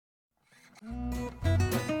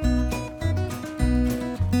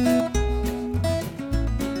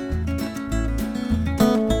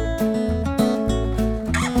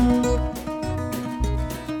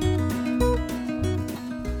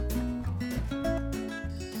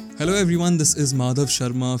Hello everyone, this is Madhav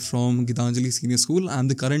Sharma from Gitanjali Senior School. I'm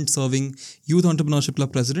the current serving Youth Entrepreneurship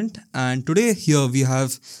Club president, and today here we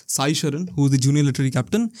have Sai Sharan, who is the junior literary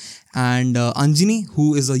captain, and Anjini,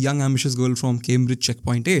 who is a young ambitious girl from Cambridge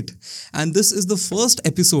Checkpoint 8. And this is the first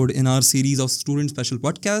episode in our series of student special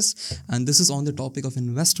podcasts, and this is on the topic of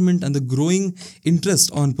investment and the growing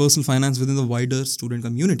interest on personal finance within the wider student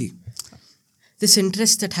community. This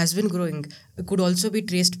interest that has been growing could also be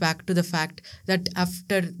traced back to the fact that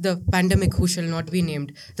after the pandemic, who shall not be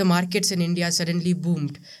named, the markets in India suddenly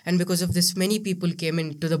boomed. And because of this, many people came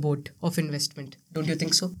into the boat of investment. Don't you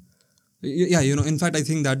think so? Yeah, in fact, I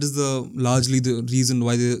think that is largely the reason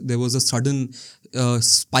why there was a sudden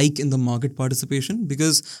spike in the market participation,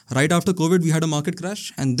 because right after COVID, we had a market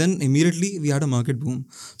crash and then immediately we had a market boom.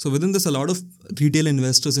 So within this, a lot of retail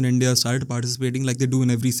investors in India started participating like they do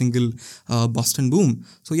in every single Boston boom.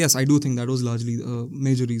 So yes, I do think that was largely a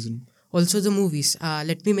major reason. Also the movies.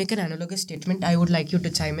 Let me make an analogous statement. I would like you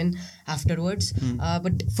to chime in afterwards.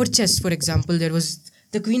 But for chess, for example, there was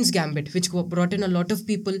the Queen's Gambit, which brought in a lot of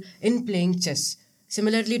people in playing chess.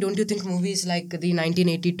 Similarly, don't you think movies like the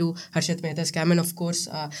 1982 Harshit Mehta Scam and of course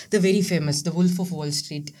the very famous The Wolf of Wall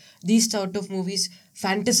Street, these sort of movies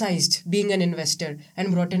fantasized being an investor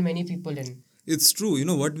and brought in many people in? It's true.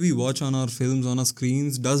 What we watch on our films, on our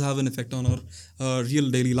screens, does have an effect on our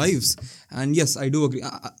real daily lives. And yes, I do agree.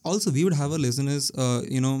 Also, we would have our listeners,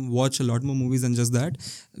 watch a lot more movies than just that.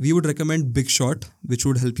 We would recommend Big Short, which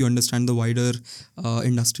would help you understand the wider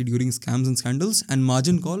industry during scams and scandals, and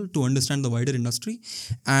Margin Call to understand the wider industry,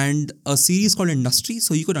 and a series called Industry,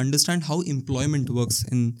 so you could understand how employment works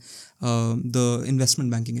in the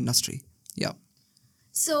investment banking industry. Yeah.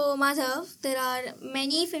 So, Madhav, there are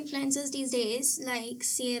many influencers these days like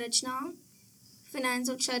C.A. Rachna, Finance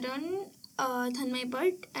Ucharan, Dhanmay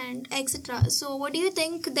Bhatt, and etc. So, what do you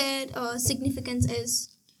think their significance is?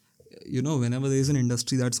 Whenever there is an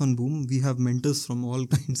industry that's on boom, we have mentors from all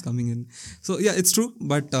kinds coming in. So yeah, it's true.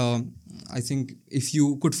 But I think if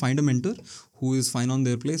you could find a mentor who is fine on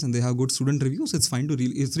their place and they have good student reviews, it's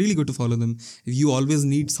it's really good to follow them. If you always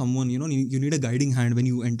need someone, you need a guiding hand when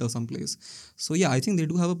you enter some place. So yeah, I think they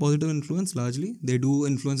do have a positive influence largely. They do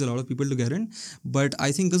influence a lot of people to get in. But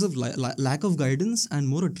I think because of lack of guidance and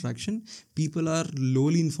more attraction, people are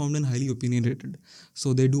lowly informed and highly opinionated.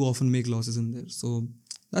 So they do often make losses in there. So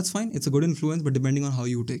that's fine. It's a good influence, but depending on how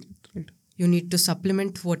you take it, right? You need to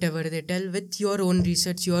supplement whatever they tell with your own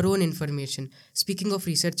research, your own information. Speaking of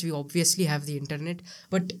research, we obviously have the internet,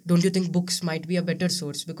 but don't you think books might be a better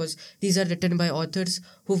source, because these are written by authors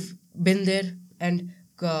who've been there and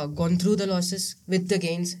gone through the losses with the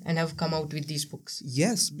gains and have come out with these books?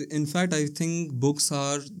 Yes, in fact, I think books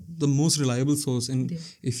are the most reliable source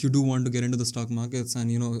if you do want to get into the stock markets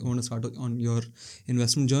and want to start on your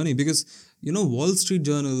investment journey, because Wall Street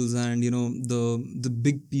journals and the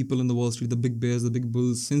big people in the Wall Street, the big bears, the big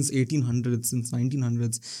bulls, since 1800s, since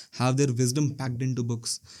 1900s, have their wisdom packed into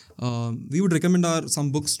books. We would recommend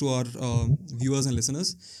some books to our viewers and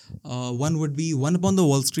listeners. One would be One Upon the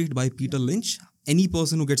Wall Street by Peter Lynch. Any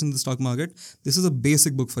person who gets into the stock market, this is a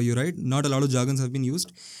basic book for you, right? Not a lot of jargons have been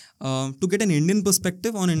used. To get an Indian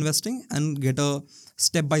perspective on investing and get a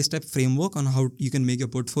step-by-step framework on how you can make your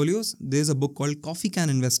portfolios, there's a book called Coffee Can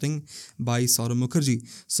Investing by Saurav Mukherjee.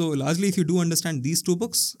 So largely, if you do understand these two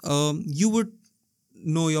books, you would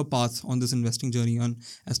know your path on this investing journey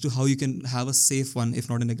as to how you can have a safe one, if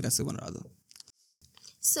not an aggressive one rather.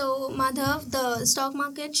 So, Madhav, the stock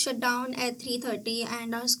market shut down at 3:30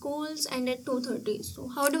 and our schools end at 2:30. So,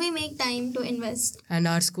 how do we make time to invest? And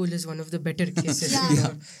our school is one of the better cases.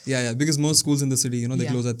 Yeah. Because most schools in the city, they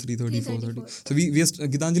close at 3:30, 4:30. So we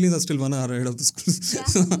Gitanjali are still 1 hour ahead of the schools. Yeah.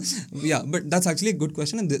 So, but that's actually a good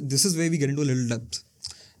question, and this is where we get into a little depth.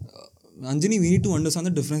 Anjani, we need to understand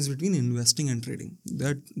the difference between investing and trading.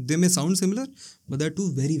 That they may sound similar, but they're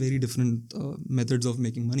two very, very different methods of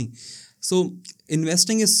making money. So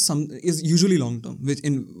investing is usually long term,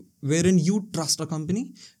 wherein you trust a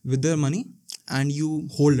company with their money and you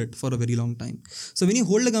hold it for a very long time. So when you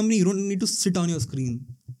hold a company, you don't need to sit on your screen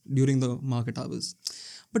during the market hours.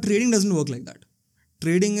 But trading doesn't work like that.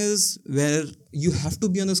 Trading is where you have to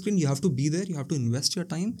be on the screen, you have to be there, you have to invest your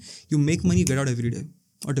time, you make money, get out every day,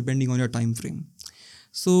 or depending on your time frame.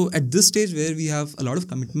 So at this stage where we have a lot of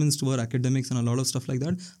commitments to our academics and a lot of stuff like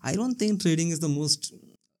that, I don't think trading is the most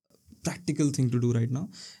practical thing to do right now.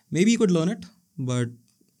 Maybe you could learn it, but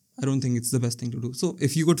I don't think it's the best thing to do. So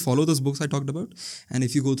if you could follow those books I talked about, and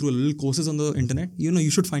if you go through a little courses on the internet, you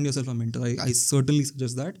should find yourself a mentor. I certainly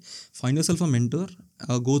suggest that. Find yourself a mentor,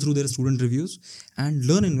 go through their student reviews and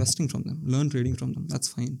learn investing from them, learn trading from them. That's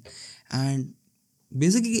fine. And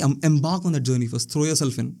basically embark on that journey first. Throw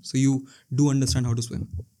yourself in so you do understand how to swim.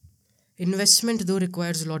 Investment though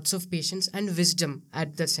requires lots of patience and wisdom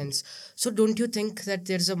at the sense. So don't you think that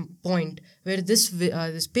there's a point where this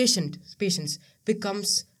patience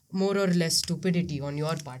becomes more or less stupidity on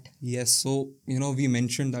your part? Yes, so we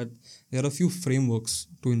mentioned that there are a few frameworks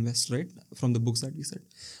to invest, right? From the books that we said.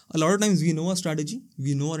 A lot of times we know our strategy,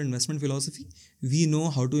 we know our investment philosophy, we know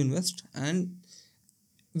how to invest, and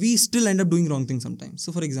we still end up doing wrong things sometimes.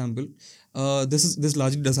 So for example, this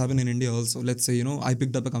largely does happen in India also. Let's say, I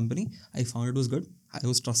picked up a company, I found it was good, I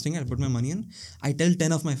was trusting it, I put my money in, I tell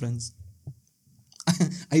 10 of my friends,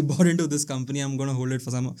 I bought into this company, I'm going to hold it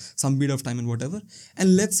for some bit of time and whatever.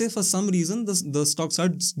 And let's say for some reason the stock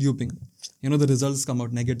starts duping. The results come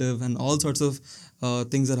out negative and all sorts of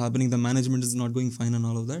things are happening. The management is not going fine and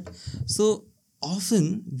all of that. So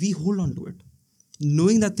often we hold on to it.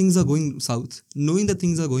 Knowing that things are going south, knowing that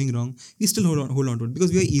things are going wrong, we still hold on to it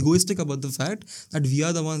because we are egoistic about the fact that we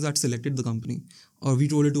are the ones that selected the company or we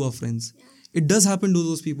told it to our friends. It does happen to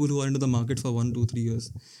those people who are into the market for 1, 2, 3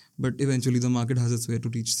 years, but eventually the market has its way to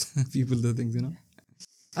teach people the things.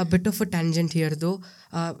 A bit of a tangent here though.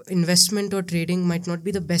 Investment or trading might not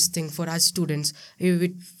be the best thing for us students.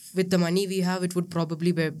 With the money we have, it would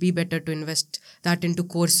probably be better to invest that into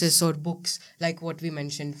courses or books like what we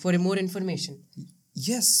mentioned for more information.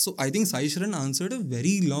 Yes, so I think Sai Sharan answered a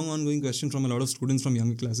very long ongoing question from a lot of students from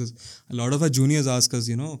younger classes. A lot of our juniors ask us,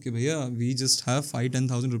 okay, bhaiya, we just have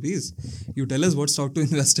 5-10,000 rupees. You tell us what stock to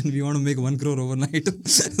invest in. We want to make 1 crore overnight.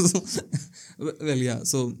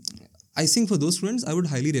 So I think for those students, I would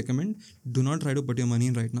highly recommend do not try to put your money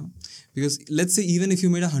in right now. Because let's say even if you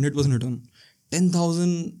made 100% return,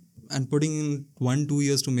 10,000 and putting in 1-2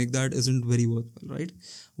 years to make that isn't very worthwhile, right?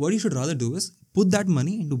 What you should rather do is put that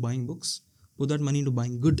money into buying books. Put that money into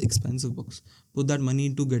buying good, expensive books. Put that money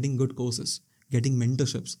into getting good courses, getting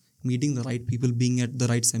mentorships, meeting the right people, being at the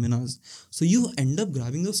right seminars. So you end up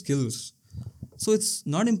grabbing those skills. So it's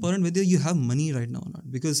not important whether you have money right now or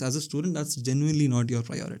not, because as a student, that's genuinely not your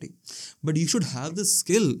priority. But you should have the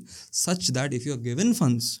skill such that if you're given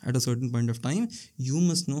funds at a certain point of time, you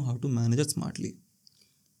must know how to manage it smartly.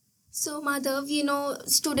 So, Madhav,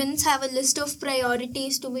 students have a list of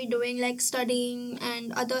priorities to be doing, like studying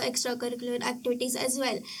and other extracurricular activities as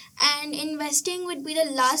well. And investing would be the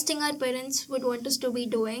last thing our parents would want us to be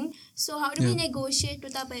doing. So, how do we negotiate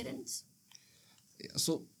with our parents?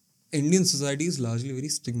 So, Indian society is largely very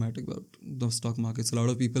stigmatic about the stock markets. A lot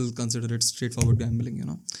of people consider it straightforward gambling,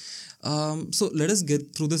 So, let us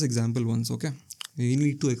get through this example once, okay? We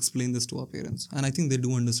need to explain this to our parents. And I think they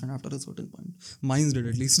do understand after a certain point. Mine did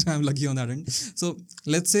at least. I'm lucky on that end. So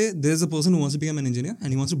let's say there's a person who wants to become an engineer and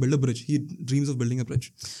he wants to build a bridge. He dreams of building a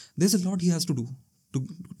bridge. There's a lot he has to do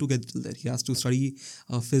to get there. He has to study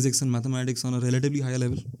physics and mathematics on a relatively higher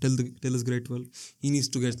level till his grade 12. He needs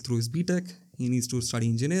to get through his BTech. He needs to study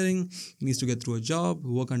engineering. He needs to get through a job,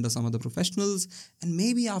 work under some other professionals. And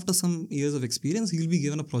maybe after some years of experience, he'll be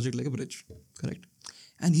given a project like a bridge. Correct?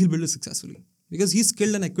 And he'll build it successfully, because he's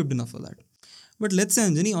skilled and equipped enough for that. But let's say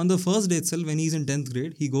Anjani, on the first day itself, when he's in 10th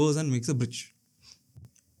grade, he goes and makes a bridge.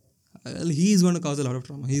 Well, he's going to cause a lot of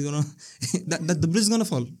trauma. He's going to the bridge is going to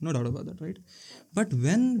fall, no doubt about that, right? But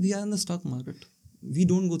when we are in the stock market, we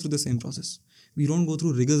don't go through the same process. We don't go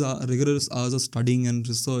through rigorous hours of studying and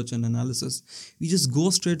research and analysis. We just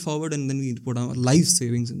go straight forward and then we put our life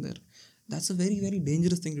savings in there. That's a very, very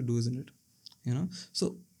dangerous thing to do, isn't it?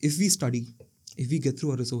 So if we study, if we get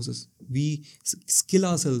through our resources, we skill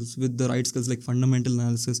ourselves with the right skills like fundamental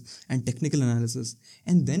analysis and technical analysis,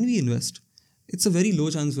 and then we invest, it's a very low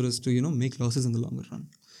chance for us to, make losses in the longer run.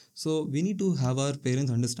 So we need to have our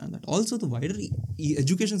parents understand that. Also, the wider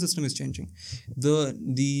education system is changing. The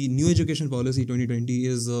new education policy 2020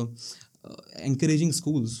 is encouraging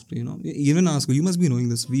schools to, even our school, you must be knowing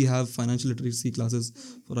this, we have financial literacy classes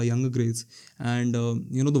for our younger grades, and the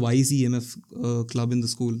YECMF club in the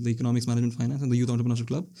school, the Economics Management Finance and the Youth Entrepreneurship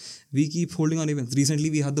Club, we keep holding on events.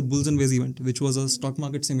 Recently we had the Bulls and Bears event, which was a stock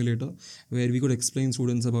market simulator where we could explain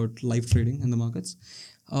students about live trading in the markets.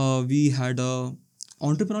 We had a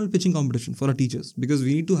entrepreneurial pitching competition for our teachers, because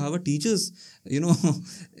we need to have our teachers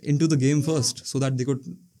into the game first so that they could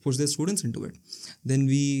push their students into it. Then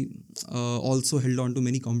we also held on to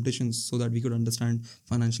many competitions so that we could understand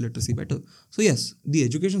financial literacy better. So yes, the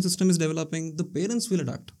education system is developing. The parents will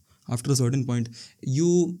adapt after a certain point.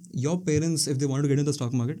 Your parents, if they wanted to get into the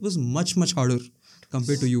stock market, was much, much harder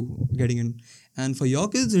compared to you getting in. And for your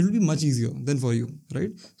kids, it will be much easier than for you, right?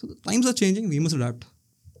 So the times are changing. We must adapt.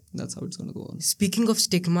 That's how it's going to go on. Speaking of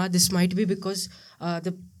stigma, this might be because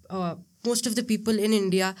most of the people in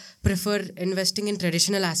India prefer investing in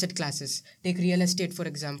traditional asset classes. Take real estate, for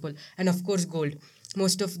example, and of course, gold.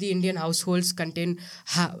 Most of the Indian households contain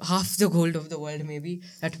half the gold of the world, maybe.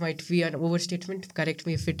 That might be an overstatement. Correct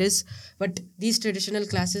me if it is. But these traditional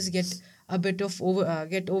classes get a bit of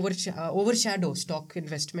overshadow stock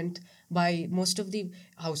investment by most of the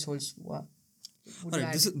households. Would you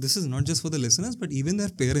Alright, add? this is not just for the listeners, but even their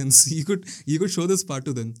parents. You could show this part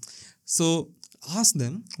to them. So ask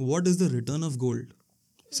them, what is the return of gold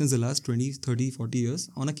since the last 20, 30, 40 years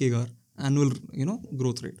on a CAGR, annual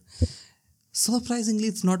growth rate? Surprisingly,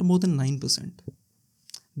 it's not more than 9%.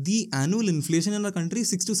 The annual inflation in our country is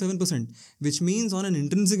 6 to 7%, which means on an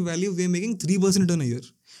intrinsic value, we are making 3% return a year.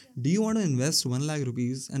 Do you want to invest 1 lakh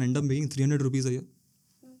rupees and end up making 300 rupees a year?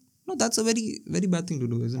 No, that's a very, very bad thing to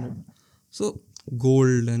do, isn't it? So,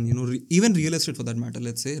 gold and, even real estate for that matter,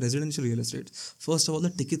 let's say residential real estate. First of all, the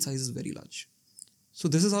ticket size is very large. So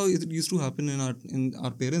this is how it used to happen in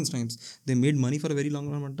our parents' times. They made money for a very long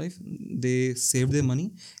amount of time. They saved their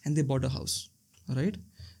money and they bought a house. Right?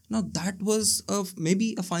 Now that was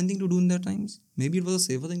maybe a fine thing to do in their times. Maybe it was a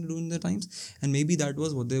safer thing to do in their times. And maybe that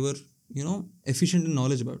was what they were, efficient in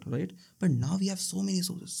knowledge about. Right? But now we have so many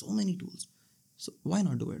sources, so many tools. So why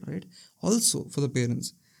not do it? Right? Also for the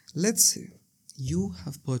parents, let's say you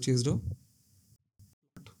have purchased a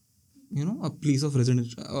piece of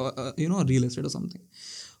residential, a real estate or something.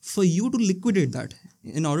 For you to liquidate that,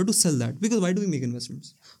 in order to sell that, because why do we make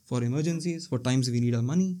investments? For emergencies, for times we need our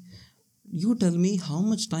money. You tell me, how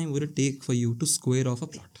much time would it take for you to square off a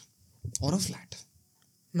plot or a flat?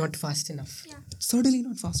 Not fast enough. Yeah. Certainly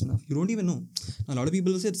not fast enough. You don't even know. A lot of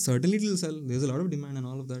people say, certainly it will sell. There's a lot of demand and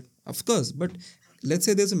all of that. Of course, but let's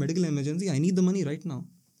say there's a medical emergency. I need the money right now.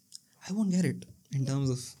 I won't get it in terms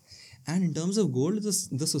of gold.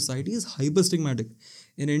 The society is hyper stigmatic.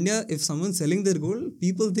 In India, if someone's selling their gold,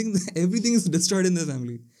 people think that everything is destroyed in their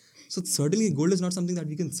family. So certainly gold is not something that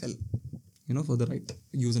we can sell, for the right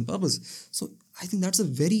use and purpose. So I think that's a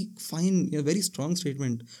very fine, very strong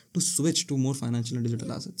statement to switch to more financial and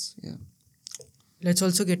digital assets. Yeah. Let's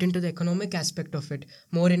also get into the economic aspect of it.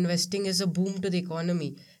 More investing is a boom to the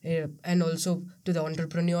economy and also to the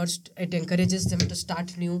entrepreneurs. It encourages them to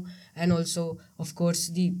start new, and also, of course,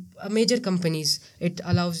 the major companies. It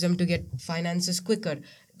allows them to get finances quicker.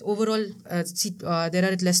 Overall, there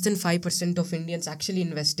are less than 5% of Indians actually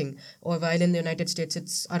investing, or while in the United States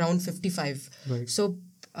it's around 55. Right. So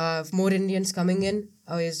more Indians coming in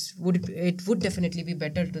would definitely be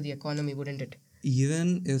better to the economy, wouldn't it?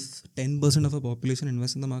 Even if 10% of our population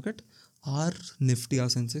invests in the market, our Nifty, our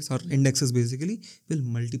Sensex, our indexes basically will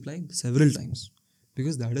multiply several times.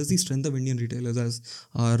 Because that is the strength of Indian retailers, as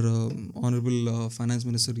our Honorable Finance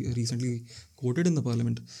Minister recently quoted in the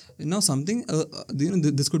Parliament. Now something,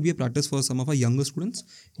 this could be a practice for some of our younger students.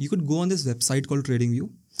 You could go on this website called TradingView,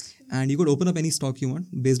 and you could open up any stock you want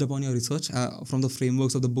based upon your research from the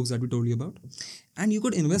frameworks of the books that we told you about. And you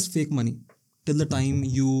could invest fake money till the time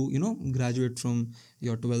you graduate from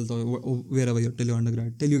your 12th or wherever you're, till your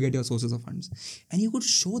undergrad, till you get your sources of funds. And you could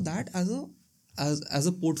show that as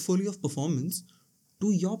a portfolio of performance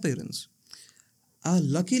to your parents.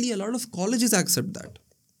 Luckily, a lot of colleges accept that.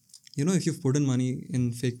 If you've put in money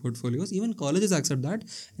in fake portfolios, even colleges accept that,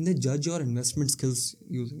 and they judge your investment skills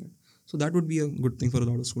using it. So that would be a good thing for a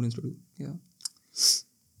lot of students to do. Yeah.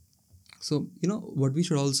 So, what we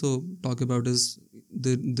should also talk about is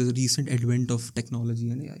the recent advent of technology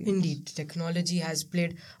and AI. Indeed, technology has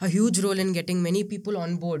played a huge role in getting many people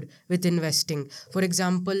on board with investing. For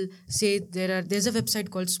example, say there's a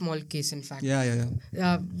website called Smallcase, in fact. Yeah.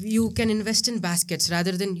 You can invest in baskets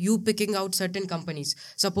rather than you picking out certain companies.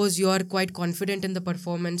 Suppose you are quite confident in the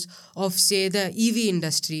performance of, say, the EV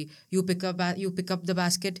industry. You pick up the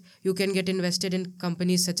basket. You can get invested in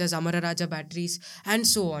companies such as Amara Raja Batteries and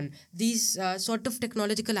so on. These sort of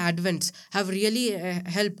technological advents have really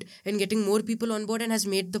helped in getting more people on board and has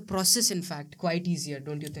made the process, in fact, quite easier,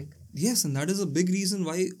 don't you think? Yes, and that is a big reason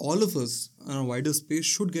why all of us on a wider space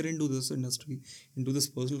should get into this industry, into this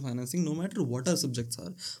personal financing, no matter what our subjects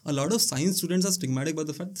are. A lot of science students are stigmatic about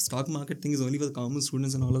the fact the stock market thing is only for the common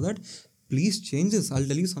students and all of that. Please change this. I'll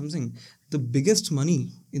tell you something. The biggest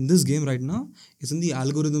money in this game right now is in the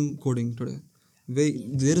algorithm coding today, where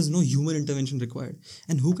there is no human intervention required.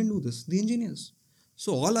 And who can do this? The engineers.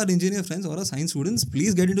 So all our engineer friends, all our science students,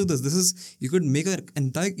 please get into this. You could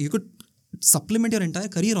supplement your entire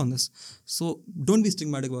career on this. So don't be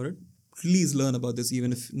stigmatic about it. Please learn about this,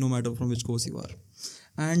 even if no matter from which course you are.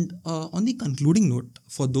 And on the concluding note,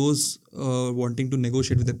 for those wanting to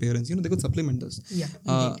negotiate with their parents, they could supplement this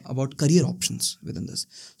about career options within this.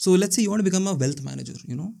 So let's say you want to become a wealth manager,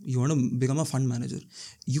 you want to become a fund manager.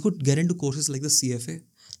 You could get into courses like the CFA,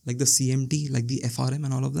 like the CMT, like the FRM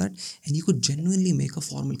and all of that, and you could genuinely make a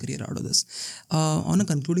formal career out of this. On a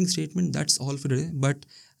concluding statement, that's all for today. But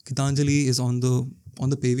Gitanjali is on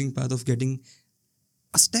the paving path of getting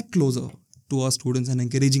a step closer to our students and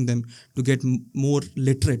encouraging them to get more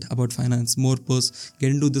literate about finance,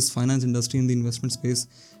 get into this finance industry in the investment space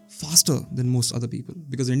faster than most other people,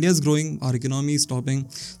 because India is growing, our economy is topping,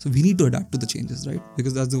 so we need to adapt to the changes, right?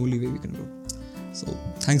 Because that's the only way we can grow. So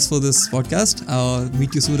thanks for this podcast.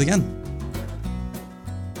 Meet you soon again.